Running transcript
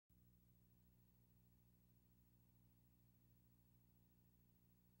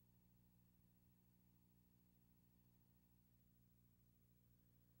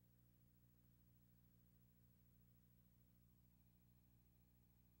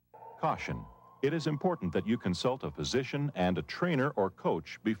Caution. It is important that you consult a physician and a trainer or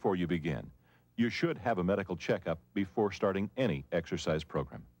coach before you begin. You should have a medical checkup before starting any exercise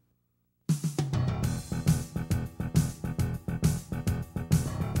program.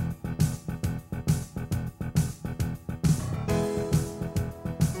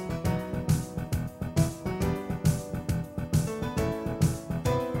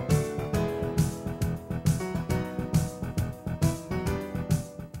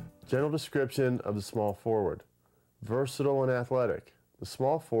 General description of the small forward. Versatile and athletic. The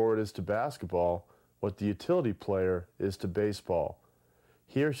small forward is to basketball what the utility player is to baseball.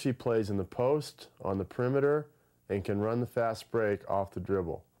 He or she plays in the post, on the perimeter, and can run the fast break off the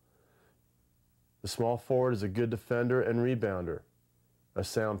dribble. The small forward is a good defender and rebounder, a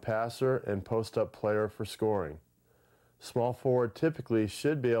sound passer and post-up player for scoring. Small forward typically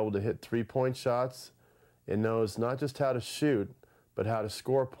should be able to hit three-point shots and knows not just how to shoot, but how to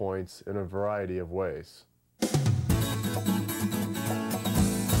score points in a variety of ways.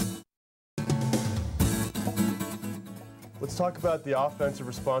 Let's talk about the offensive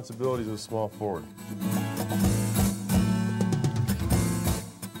responsibilities of a small forward.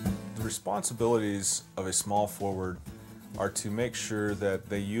 The responsibilities of a small forward are to make sure that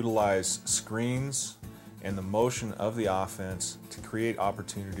they utilize screens and the motion of the offense to create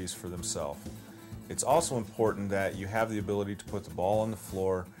opportunities for themselves. It's also important that you have the ability to put the ball on the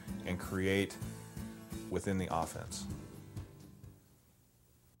floor and create within the offense.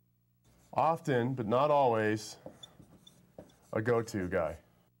 Often, but not always, a go-to guy.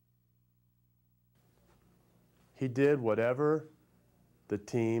 He did whatever the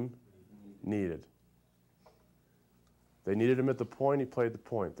team needed. They needed him at the point, he played the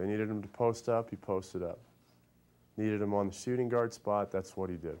point. They needed him to post up, he posted up. Needed him on the shooting guard spot, that's what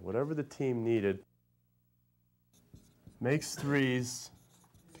he did. Whatever the team needed. Makes threes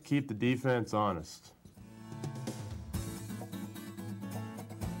to keep the defense honest.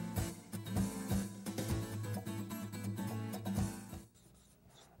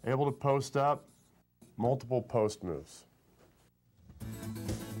 Able to post up, multiple post moves.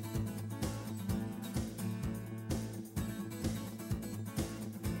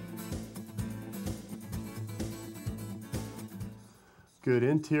 Good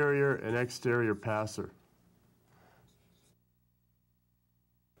interior and exterior passer.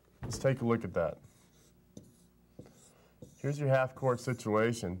 Let's take a look at that. Here's your half-court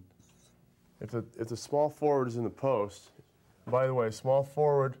situation. If the small forward is in the post, by the way, small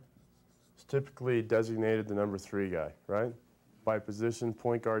forward is typically designated the number 3 guy, right? By position,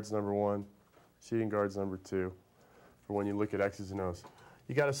 point guard's number 1, shooting guard's number 2, for when you look at X's and O's.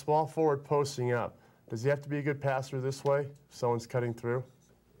 You got a small forward posting up. Does he have to be a good passer this way if someone's cutting through?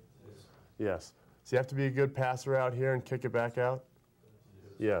 Yes. Does he have to be a good passer out here and kick it back out?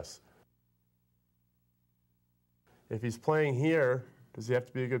 Yes. If he's playing here, does he have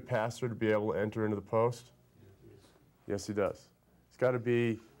to be a good passer to be able to enter into the post? Yes, he does. He's got to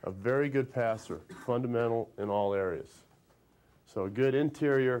be a very good passer, fundamental in all areas. So a good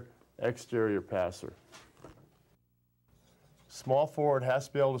interior, exterior passer. Small forward has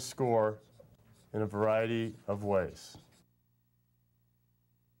to be able to score in a variety of ways.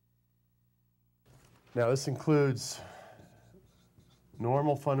 Now this includes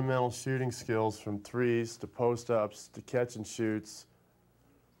normal fundamental shooting skills from threes to post-ups to catch and shoots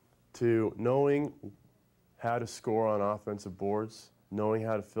to knowing how to score on offensive boards, knowing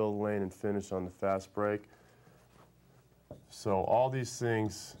how to fill the lane and finish on the fast break. So all these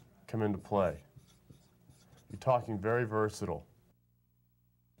things come into play. You're talking very versatile.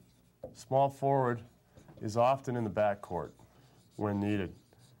 Small forward is often in the backcourt when needed.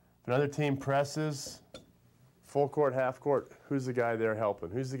 If another team presses, full court, half court, who's the guy there helping?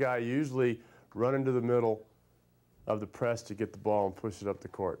 Who's the guy usually running to the middle of the press to get the ball and push it up the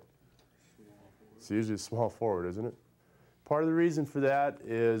court? It's usually a small forward, isn't it? Part of the reason for that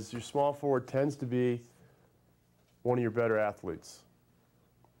is your small forward tends to be one of your better athletes.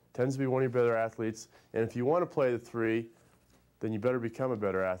 Tends to be one of your better athletes, and if you want to play the 3, then you better become a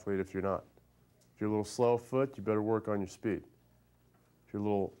better athlete if you're not. If you're a little slow of foot, you better work on your speed. If you're a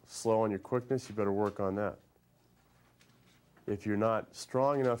little slow on your quickness, you better work on that. If you're not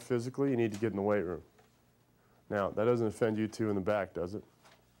strong enough physically, you need to get in the weight room. Now, that doesn't offend you two in the back, does it?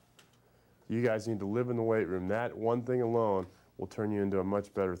 You guys need to live in the weight room. That one thing alone will turn you into a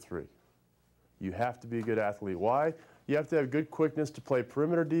much better 3. You have to be a good athlete. Why? You have to have good quickness to play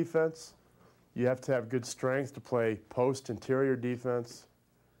perimeter defense. You have to have good strength to play post interior defense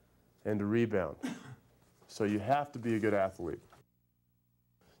and to rebound. So you have to be a good athlete.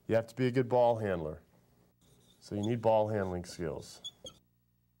 You have to be a good ball handler. So you need ball handling skills.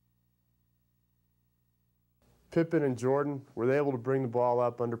 Pippen and Jordan, were they able to bring the ball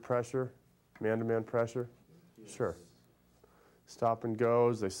up under pressure, man-to-man pressure? Sure. Stop and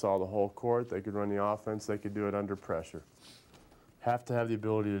goes, they saw the whole court, they could run the offense, they could do it under pressure. Have to have the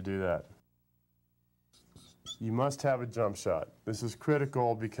ability to do that. You must have a jump shot. This is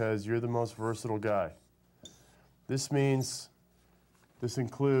critical because you're the most versatile guy. This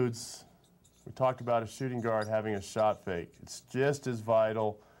includes, we talked about a shooting guard having a shot fake. It's just as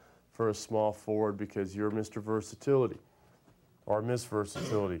vital for a small forward because you're Mr. Versatility, or Miss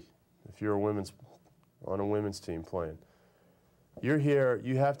Versatility if you're on a women's team playing. You're here,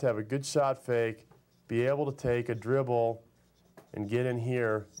 you have to have a good shot fake, be able to take a dribble and get in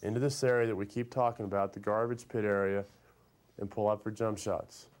here into this area that we keep talking about, the garbage pit area, and pull up for jump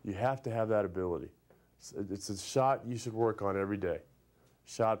shots. You have to have that ability. It's a shot you should work on every day.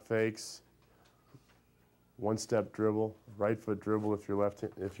 Shot fakes, one-step dribble, right foot dribble if you're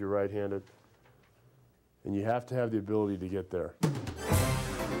right-handed, and you have to have the ability to get there.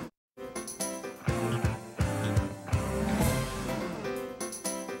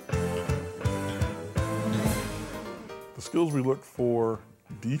 The skills we look for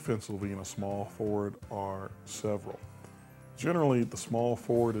defensively in a small forward are several. Generally, the small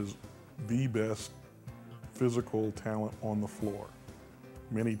forward is the best physical talent on the floor.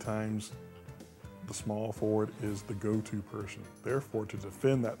 Many times, the small forward is the go-to person. Therefore, to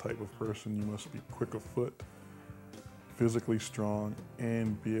defend that type of person, you must be quick of foot, physically strong,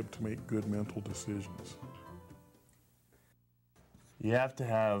 and be able to make good mental decisions. You have to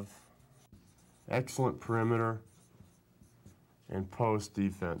have excellent perimeter and post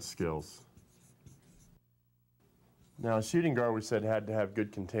defense skills. Now, a shooting guard, we said, had to have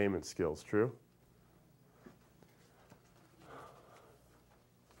good containment skills, true?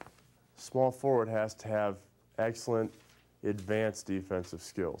 Small forward has to have excellent advanced defensive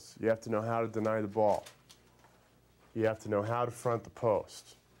skills. You have to know how to deny the ball. You have to know how to front the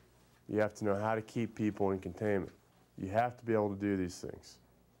post. You have to know how to keep people in containment. You have to be able to do these things.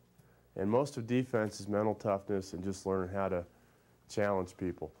 And most of defense is mental toughness and just learning how to challenge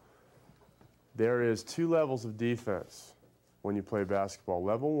people. There is 2 levels of defense when you play basketball.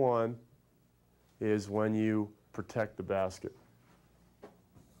 Level 1 is when you protect the basket.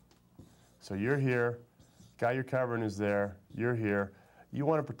 So you're here, guy you're covering is there, you're here. You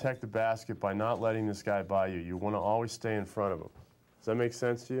want to protect the basket by not letting this guy by you. You want to always stay in front of him. Does that make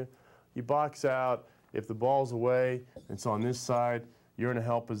sense to you? You box out, if the ball's away, it's on this side, you're in a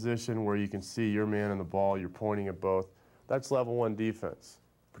help position where you can see your man and the ball, you're pointing at both. That's level 1 defense,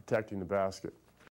 protecting the basket.